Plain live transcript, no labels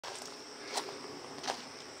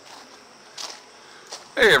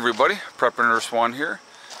Hey everybody, Prepper Nurse 1 here.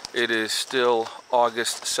 It is still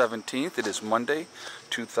August 17th. It is Monday,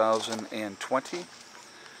 2020.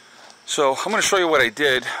 So I'm going to show you what I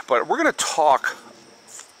did, but we're going to talk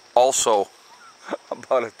also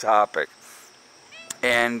about a topic.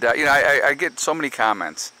 And I get so many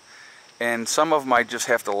comments, and some of them I just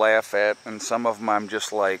have to laugh at, and some of them I'm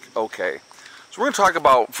just like, okay. So we're going to talk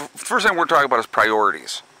about, first thing we're going to talk about is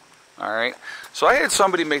priorities. All right. So I had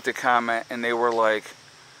somebody make the comment, and they were like,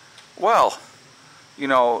 well, you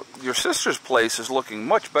know, your sister's place is looking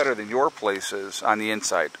much better than your place is on the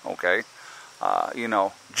inside, okay?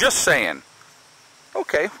 Just saying.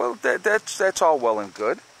 Okay, well, that's all well and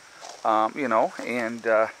good, so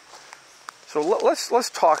let's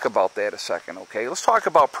talk about that a second, okay? Let's talk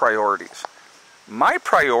about priorities. My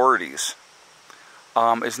priorities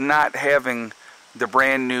is not having the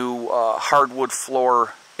brand new hardwood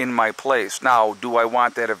floor in my place. Now, do I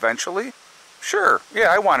want that eventually? Sure, yeah,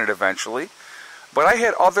 I want it eventually. But I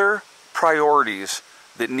had other priorities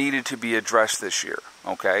that needed to be addressed this year,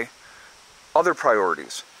 okay? Other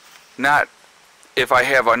priorities. Not if I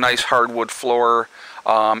have a nice hardwood floor,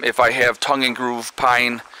 if I have tongue and groove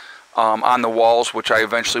pine on the walls, which I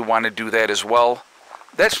eventually want to do that as well.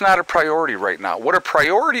 That's not a priority right now. What a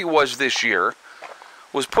priority was this year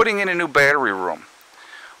was putting in a new battery room,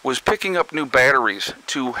 was picking up new batteries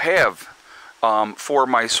to have for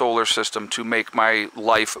my solar system to make my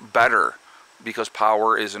life better, because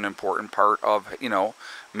power is an important part of,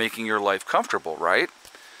 making your life comfortable, right?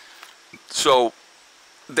 So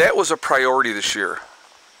that was a priority this year.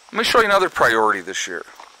 Let me show you another priority this year.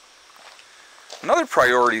 Another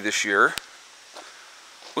priority this year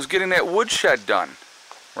was getting that woodshed done,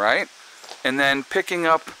 right? And then picking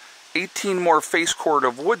up 18 more face cord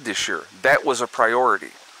of wood this year. That was a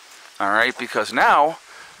priority, all right? Because now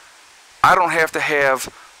I don't have to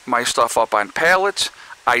have my stuff up on pallets.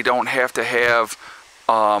 I don't have to have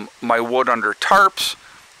my wood under tarps.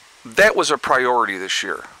 That was a priority this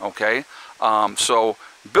year, okay? So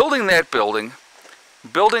building that building,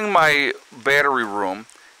 building my battery room,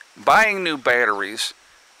 buying new batteries,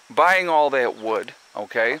 buying all that wood,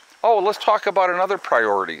 okay? Oh, let's talk about another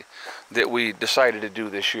priority that we decided to do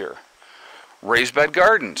this year. Raised bed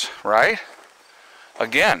gardens, right?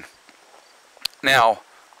 Again. Now,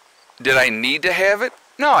 did I need to have it?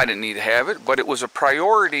 No, I didn't need to have it, but it was a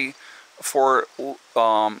priority for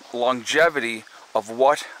longevity of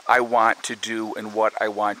what I want to do and what I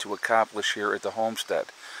want to accomplish here at the homestead.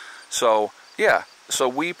 So, yeah, so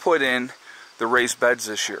we put in the raised beds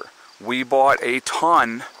this year. We bought a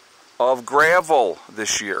ton of gravel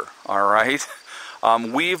this year, all right?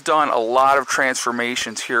 We've done a lot of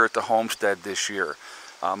transformations here at the homestead this year.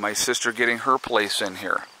 My sister getting her place in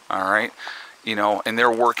here, all right? And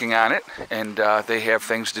they're working on it, and they have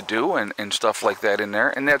things to do and stuff like that in there,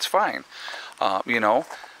 and that's fine. I'm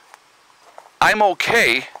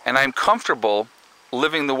okay, and I'm comfortable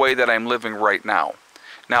living the way that I'm living right now.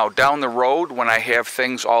 Now, down the road, when I have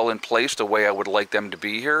things all in place the way I would like them to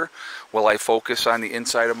be here, will I focus on the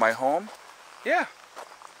inside of my home? Yeah,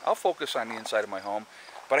 I'll focus on the inside of my home,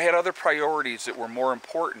 but I had other priorities that were more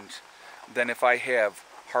important than if I have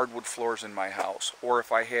hardwood floors in my house, or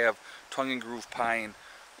if I have tongue and groove pine,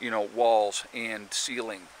 walls and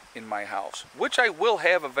ceiling in my house, which I will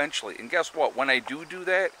have eventually. And guess what? When I do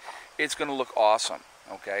that, it's going to look awesome,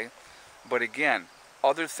 okay? But again,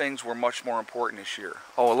 other things were much more important this year.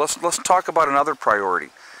 Oh, let's talk about another priority.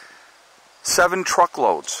 7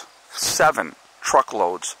 truckloads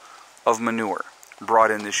of manure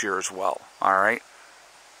brought in this year as well, all right?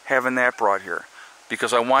 Having that brought here,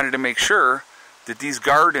 because I wanted to make sure that these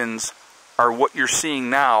gardens are what you're seeing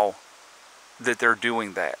now, that they're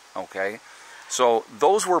doing that, okay? So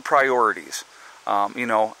those were priorities.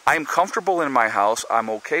 I'm comfortable in my house. I'm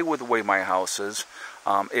okay with the way my house is.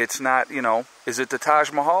 It's not, is it the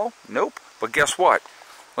Taj Mahal? Nope. But guess what?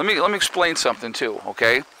 Let me explain something too,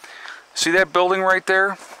 okay? See that building right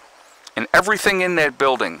there? And everything in that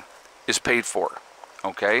building is paid for,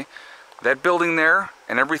 okay? That building there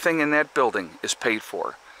and everything in that building is paid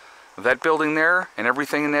for. That building there and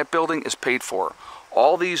everything in that building is paid for.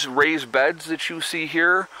 All these raised beds that you see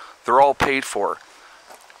here, they're all paid for.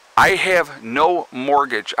 I have no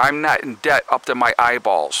mortgage. I'm not in debt up to my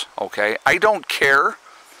eyeballs, okay? I don't care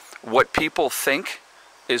what people think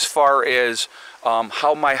as far as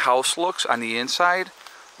how my house looks on the inside.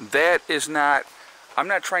 That is not, I'm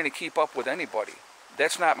not trying to keep up with anybody.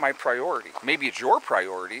 That's not my priority. Maybe it's your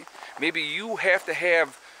priority. Maybe you have to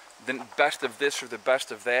have the best of this or the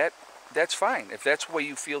best of that. That's fine. If that's the way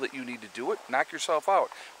you feel that you need to do it, knock yourself out.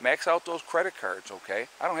 Max out those credit cards, okay?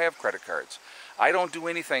 I don't have credit cards. I don't do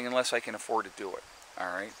anything unless I can afford to do it,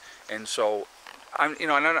 all right? And so, and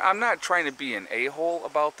I'm not trying to be an a-hole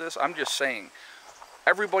about this. I'm just saying,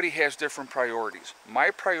 everybody has different priorities. My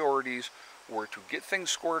priorities were to get things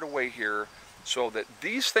squared away here so that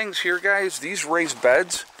these things here, guys, these raised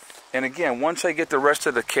beds, and again, once I get the rest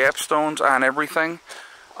of the capstones on everything,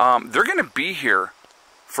 they're going to be here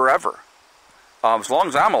forever. As long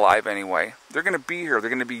as I'm alive anyway, they're going to be here. They're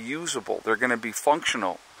going to be usable. They're going to be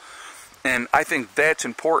functional. And I think that's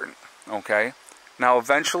important, okay? Now,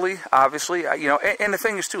 eventually, obviously, and the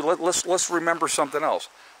thing is, too, let's remember something else.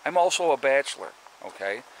 I'm also a bachelor,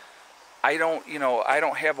 okay? I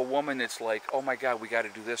don't have a woman that's like, oh, my God, we got to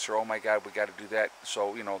do this, or oh, my God, we got to do that,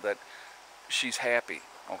 so, that she's happy,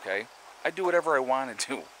 okay? I do whatever I want to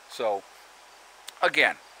do. So,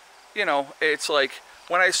 again, it's like,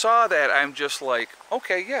 when I saw that, I'm just like,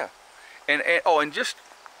 okay, yeah. And just,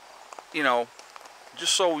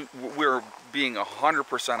 just so we're being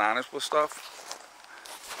 100% honest with stuff,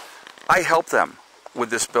 I helped them with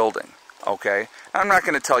this building, okay? I'm not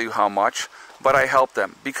going to tell you how much, but I helped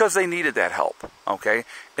them because they needed that help, okay?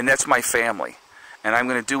 And that's my family. And I'm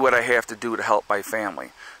going to do what I have to do to help my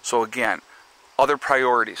family. So again, other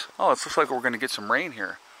priorities. Oh, it looks like we're going to get some rain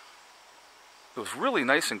here. It was really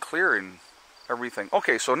nice and clear and everything.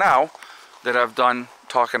 Okay, so now that I've done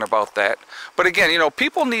talking about that, but again,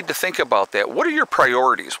 people need to think about that. What are your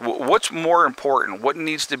priorities? What's more important? What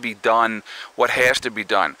needs to be done? What has to be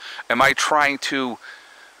done? Am I trying to,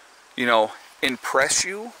 impress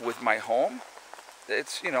you with my home?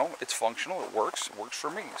 It's, it's functional. It works for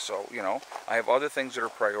me. So, I have other things that are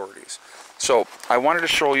priorities. So I wanted to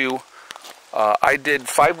show you, I did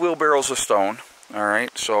 5 wheelbarrows of stone.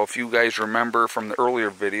 Alright, so if you guys remember from the earlier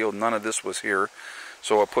video, none of this was here.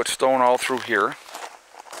 So I put stone all through here.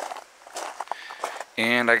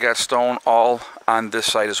 And I got stone all on this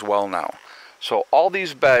side as well now. So all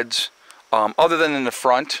these beds, other than in the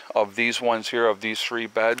front of these ones here, of these 3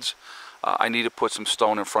 beds, I need to put some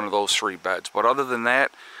stone in front of those 3 beds. But other than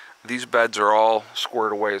that, these beds are all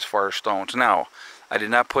squared away as far as stones. Now, I did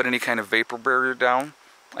not put any kind of vapor barrier down.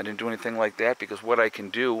 I didn't do anything like that because what I can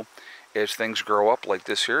do as things grow up like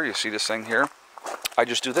this here, you see this thing here, I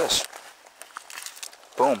just do this.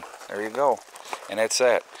 Boom, there you go. And that's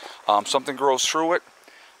that. Something grows through it,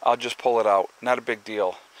 I'll just pull it out. Not a big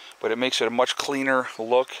deal. But it makes it a much cleaner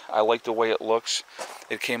look. I like the way it looks.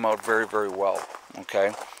 It came out very, very well.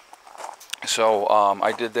 Okay. So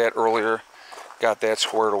I did that earlier. Got that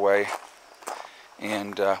squared away.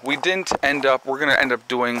 And we didn't end up, we're going to end up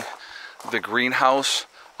doing the greenhouse,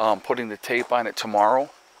 putting the tape on it tomorrow.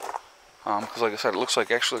 Because like I said, it looks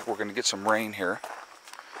like actually we're going to get some rain here.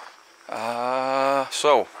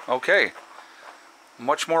 Okay.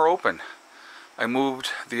 Much more open. I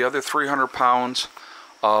moved the other 300 pounds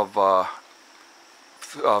of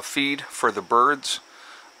feed for the birds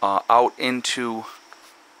out into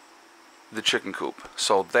the chicken coop.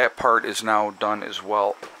 So that part is now done as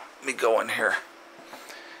well. Let me go in here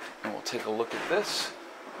and we'll take a look at this.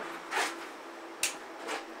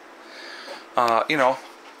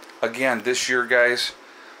 Again, this year, guys,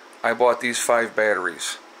 I bought these 5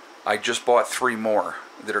 batteries. I just bought 3 more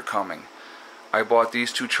that are coming. I bought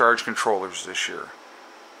these 2 charge controllers this year.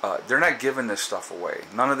 They're not giving this stuff away.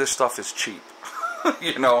 None of this stuff is cheap.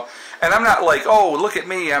 And I'm not like, oh, look at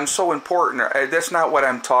me, I'm so important. That's not what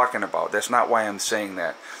I'm talking about. That's not why I'm saying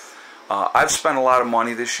that. I've spent a lot of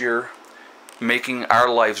money this year making our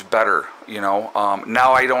lives better,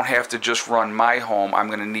 Now I don't have to just run my home. I'm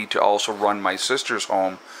going to need to also run my sister's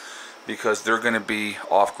home because they're going to be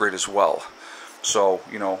off-grid as well. So,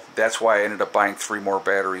 that's why I ended up buying 3 more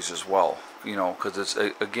batteries as well, because it's,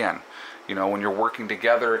 again, when you're working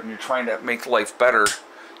together and you're trying to make life better,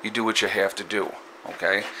 you do what you have to do,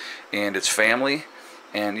 okay? And it's family,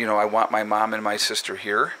 and, I want my mom and my sister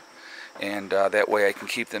here, and that way I can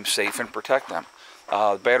keep them safe and protect them.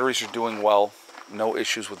 The batteries are doing well. No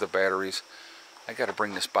issues with the batteries. I got to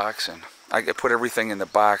bring this box in. I put everything in the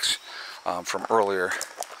box from earlier.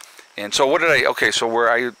 And so what did I... Okay, so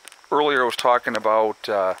earlier I was talking about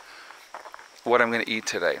what I'm going to eat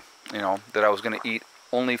today. That I was going to eat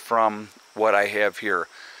only from what I have here.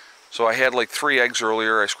 So I had like 3 eggs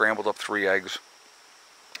earlier. I scrambled up 3 eggs.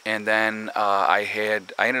 And then I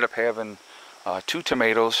ended up having 2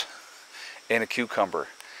 tomatoes and a cucumber.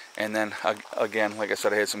 And then, again, like I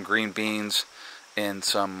said, I had some green beans and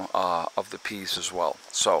some of the peas as well.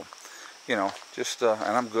 So, just,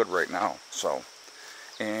 and I'm good right now. So,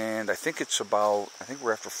 and I think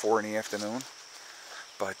we're after 4 in the afternoon.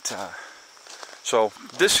 But, so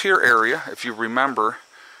this here area, if you remember,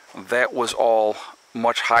 that was all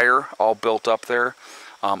much higher, all built up there.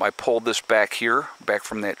 I pulled this back here, back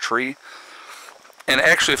from that tree. And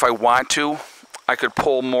actually, if I want to, I could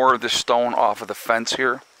pull more of this stone off of the fence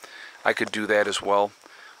here. I could do that as well.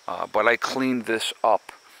 But I cleaned this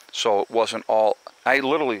up so it wasn't all... I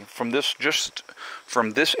literally, just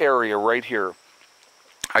from this area right here,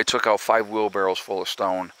 I took out 5 wheelbarrows full of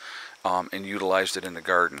stone and utilized it in the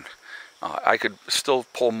garden. I could still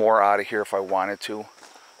pull more out of here if I wanted to.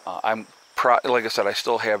 Like I said, I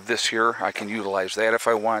still have this here. I can utilize that if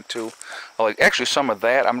I want to. Actually, some of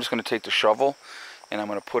that, I'm just going to take the shovel and I'm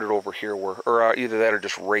going to put it over here, or either that or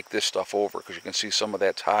just rake this stuff over, because you can see some of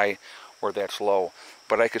that's high or that's low.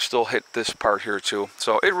 But I could still hit this part here too.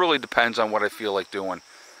 So it really depends on what I feel like doing.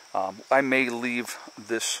 I may leave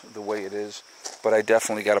this the way it is, but I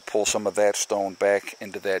definitely got to pull some of that stone back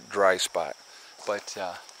into that dry spot. But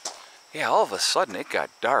yeah, all of a sudden it got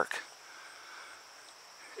dark.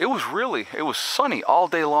 It was sunny all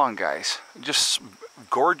day long, guys. Just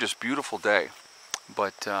gorgeous, beautiful day.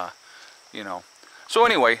 But you know, so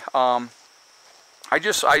anyway, when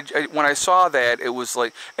I saw that, it was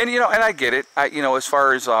like, and you know, and I get it. You know, as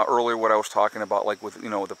far as earlier what I was talking about, like with, you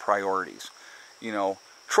know, the priorities. You know,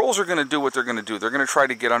 trolls are going to do what they're going to do. They're going to try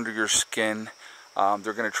to get under your skin.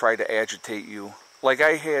 They're going to try to agitate you. Like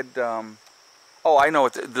I had, oh, I know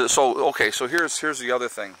it. So okay, so here's the other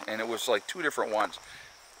thing, and it was like 2 different ones.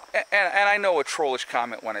 And I know a trollish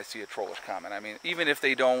comment when I see a trollish comment. I mean, even if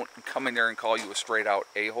they don't come in there and call you a straight out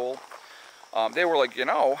a-hole, they were like, you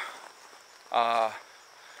know,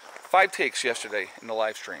 5 takes yesterday in the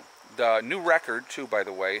live stream. The new record, too, by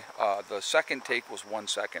the way, the second take was 1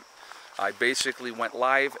 second. I basically went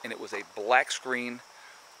live, and it was a black screen,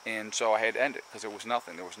 and so I had to end it, because there was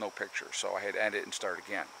nothing. There was no picture, so I had to end it and start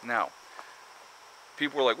again. Now,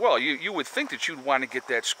 people were like, well, you would think that you'd want to get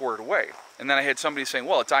that squared away. And then I had somebody saying,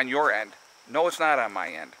 well, it's on your end. No, it's not on my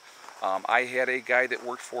end. I had a guy that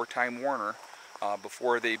worked for Time Warner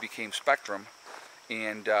before they became Spectrum,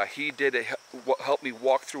 and he did help me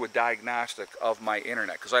walk through a diagnostic of my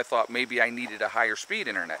internet, because I thought maybe I needed a higher speed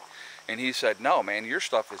internet. And he said, no, man, your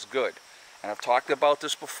stuff is good. And I've talked about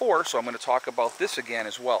this before, so I'm going to talk about this again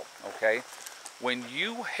as well, okay? When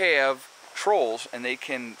you have trolls and they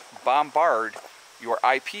can bombard your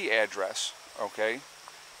IP address, okay,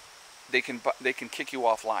 they can kick you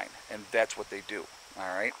offline, and that's what they do.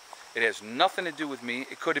 All right, it has nothing to do with me.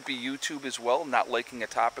 It could be YouTube as well, not liking a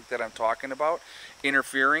topic that I'm talking about,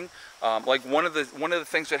 interfering. Like one of the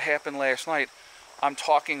things that happened last night, I'm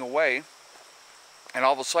talking away, and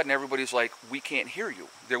all of a sudden everybody's like, we can't hear you.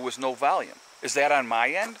 There was no volume. Is that on my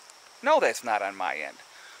end? No, that's not on my end.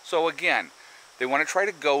 So again, they want to try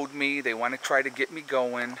to goad me. They want to try to get me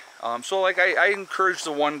going. So like I encouraged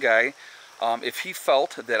the one guy, if he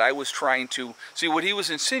felt that I was trying to, see what he was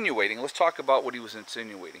insinuating, let's talk about what he was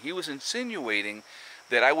insinuating. He was insinuating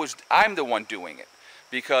that I'm the one doing it,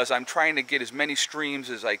 because I'm trying to get as many streams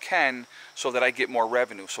as I can so that I get more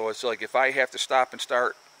revenue. So it's like if I have to stop and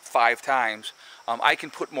start 5 times, I can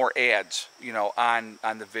put more ads, you know, on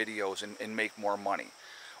the videos and make more money.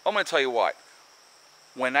 I'm going to tell you what.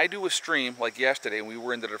 When I do a stream, like yesterday, we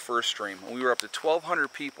were into the first stream, and we were up to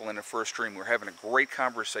 1,200 people in the first stream. We were having a great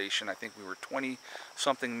conversation. I think we were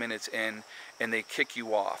 20-something minutes in, and they kick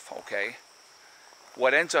you off, okay?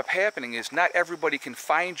 What ends up happening is not everybody can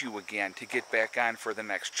find you again to get back on for the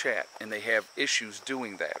next chat, and they have issues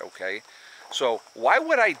doing that, okay? So why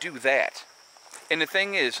would I do that? And the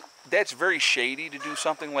thing is, that's very shady to do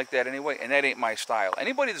something like that anyway, and that ain't my style.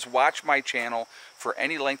 Anybody that's watched my channel for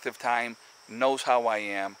any length of time knows how I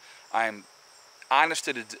am. I'm honest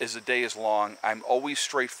as the day is long. I'm always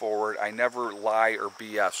straightforward. I never lie or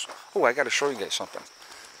BS. Oh, I got to show you guys something.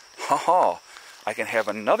 Oh, I can have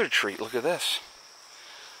another treat. Look at this.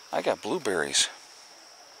 I got blueberries.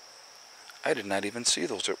 I did not even see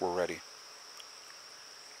those that were ready.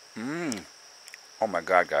 Oh my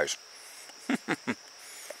God, guys.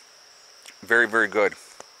 Very, very good.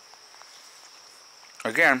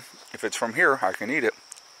 Again, if it's from here, I can eat it.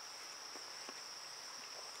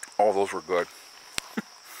 Oh, those were good.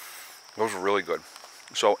 Those were really good.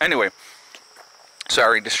 So anyway,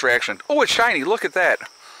 sorry, distraction. Oh, it's shiny. Look at that.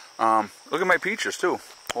 Look at my peaches too.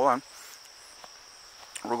 Hold on.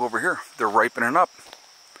 We'll go over here. They're ripening up.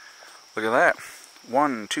 Look at that.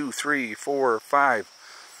 1, 2, 3, 4, 5.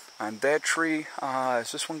 On that tree,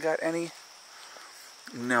 has this one got any?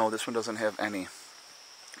 No, this one doesn't have any.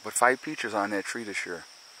 But 5 peaches on that tree this year.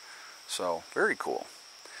 So, very cool.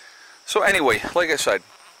 So anyway, like I said,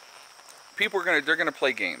 people they're gonna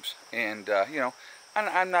play games, and you know,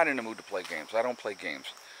 I'm not in the mood to play games. I don't play games.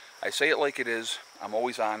 I say it like it is. I'm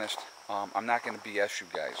always honest. I'm not gonna BS you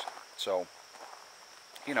guys. So,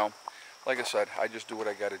 you know, like I said, I just do what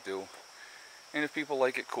I got to do, And if people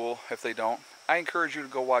like it, cool. If they don't, I encourage you to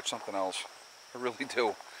go watch something else. I really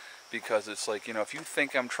do. Because it's like, you know, if you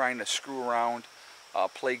think I'm trying to screw around,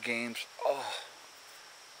 play games,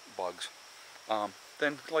 bugs,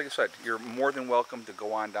 then, like I said, you're more than welcome to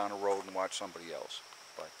go on down the road and watch somebody else.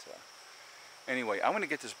 But anyway, I'm going to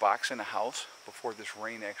get this box in the house before this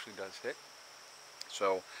rain actually does hit.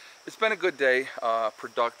 So it's been a good day,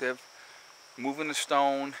 productive. Moving the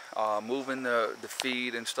stone, moving the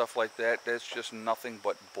feed and stuff like that, that's just nothing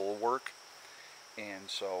but bull work. And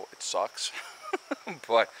so it sucks,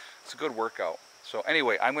 but it's a good workout. So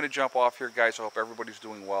anyway, I'm going to jump off here, guys. I hope everybody's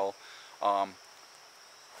doing well.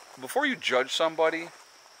 Before you judge somebody,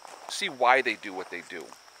 see why they do what they do.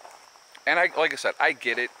 And like I said, I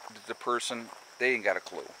get it. The person, they ain't got a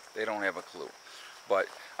clue. They don't have a clue. But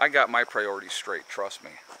I got my priorities straight, trust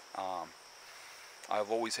me. I've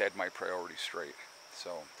always had my priorities straight.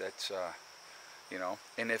 So that's, you know,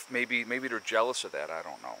 and if maybe they're jealous of that, I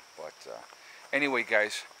don't know. But anyway,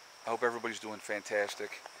 guys, I hope everybody's doing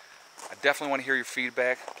fantastic. I definitely want to hear your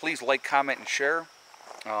feedback. Please like, comment, and share.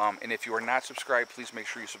 And if you are not subscribed, please make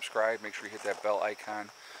sure you subscribe. Make sure you hit that bell icon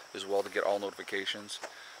as well to get all notifications.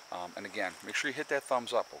 And again, make sure you hit that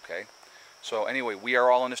thumbs up, okay? So anyway, we are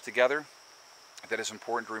all in this together. That is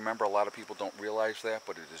important to remember. A lot of people don't realize that,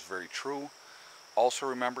 but it is very true. Also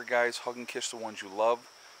remember, guys, hug and kiss the ones you love.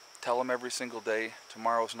 Tell them every single day.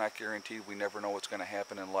 Tomorrow's not guaranteed. We never know what's going to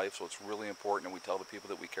happen in life, so it's really important that we tell the people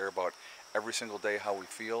that we care about every single day how we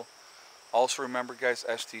feel. Also remember, guys,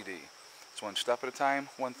 STD. It's one step at a time,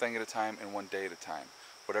 one thing at a time, and one day at a time.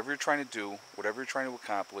 Whatever you're trying to do, whatever you're trying to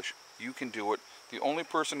accomplish, you can do it. The only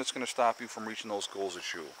person that's going to stop you from reaching those goals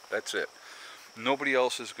is you. That's it. Nobody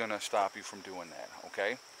else is going to stop you from doing that,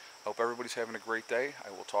 okay? Hope everybody's having a great day. I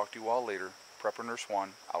will talk to you all later. Prepper Nurse 1,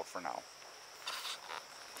 out for now.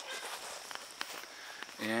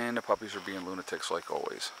 And the puppies are being lunatics like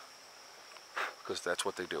always. Because that's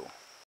what they do.